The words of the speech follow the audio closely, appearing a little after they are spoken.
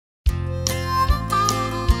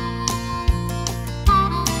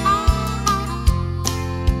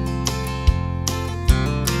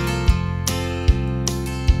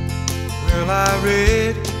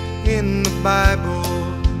read in the Bible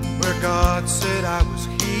where God said I was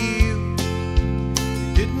healed.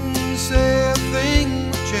 He didn't say a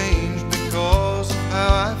thing would change because of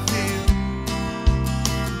how I feel.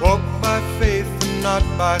 Walk by faith and not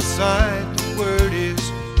by sight, the word is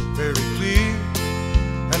very clear.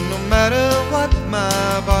 And no matter what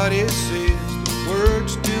my body says, the word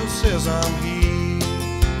still says I'm healed.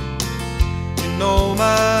 You know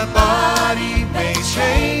my body may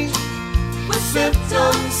change with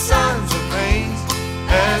symptoms, signs, or pains,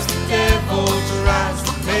 as the devil tries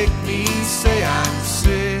to make me say I'm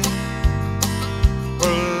sick.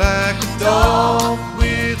 But like a dog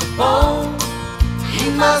with a bone, he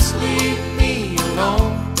must leave me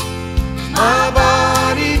alone. My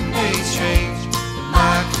body may change, but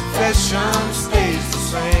my confession stays the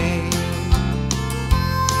same.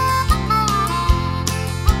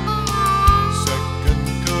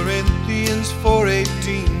 2 Corinthians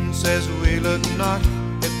 4:18 says we look not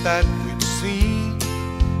at that which seen,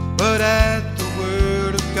 but at the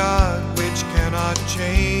word of God which cannot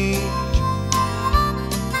change.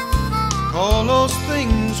 Call those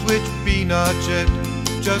things which be not yet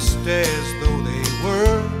just as though they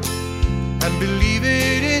were, and believe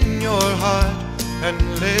it in your heart, and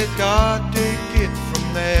let God take it from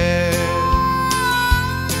there.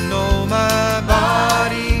 You know my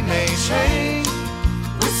body may change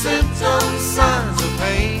with symptoms, signs, or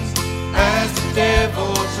pain, as the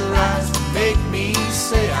devil tries to make me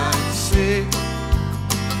say I'm sick.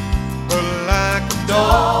 But like a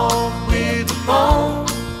dog with a bone,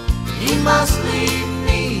 he must leave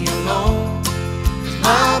me alone.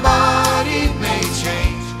 My body may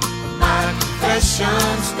change, but my confession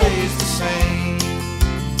stays the same.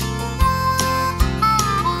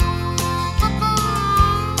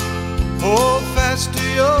 Hold fast to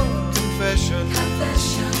your confession,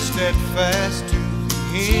 steadfast to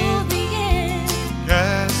the end.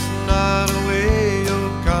 Cast not away your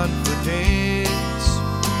confidence.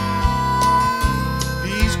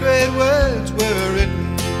 These great words were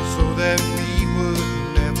written so that we would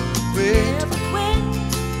never quit.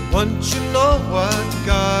 Once you know what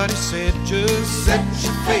God has said, just set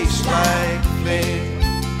your face like flint.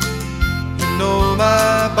 You know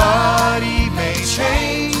my body may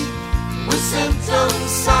change with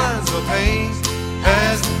symptoms, signs, or pain,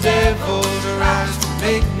 as the devil tries to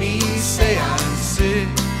make me say I'm sick.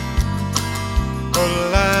 But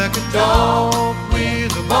like a dog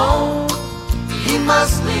with a bone, he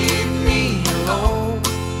must leave me alone.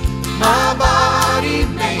 My body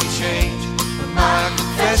may change, but my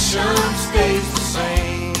confession stays the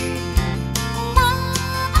same.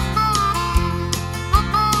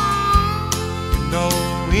 You know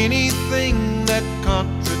anything that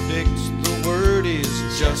contradicts the word is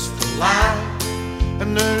just a lie,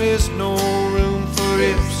 and there is no room for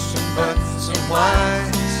ifs and buts and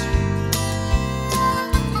whys.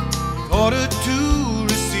 In order to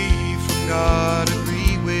receive from God,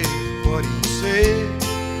 agree with what He said.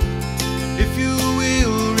 And if you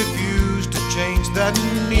will refuse to change, that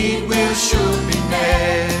need will sure be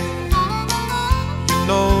met. You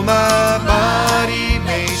know my body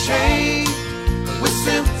may change with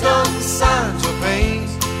symptoms, signs, or pain,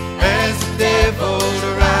 as the devil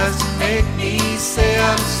tries to make me say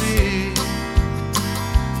I'm sick.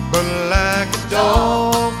 But like a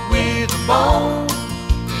dog with a bone,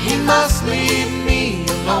 he must leave me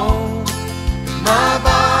alone. My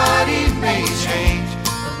body may change,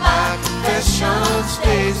 but my confession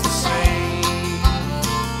stays the same.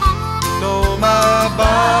 You know my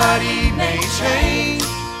body may change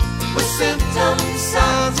with symptoms,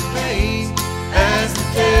 signs, and pain, as the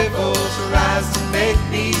devil tries to make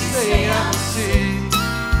me say I'm sick.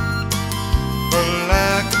 But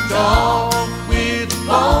like a dog with a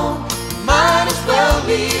bone, might as well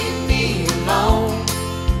leave me alone.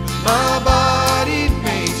 My body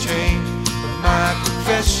may change, but my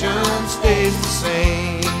confession stays the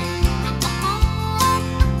same.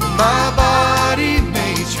 My body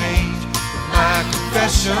may change, but my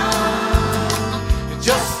confession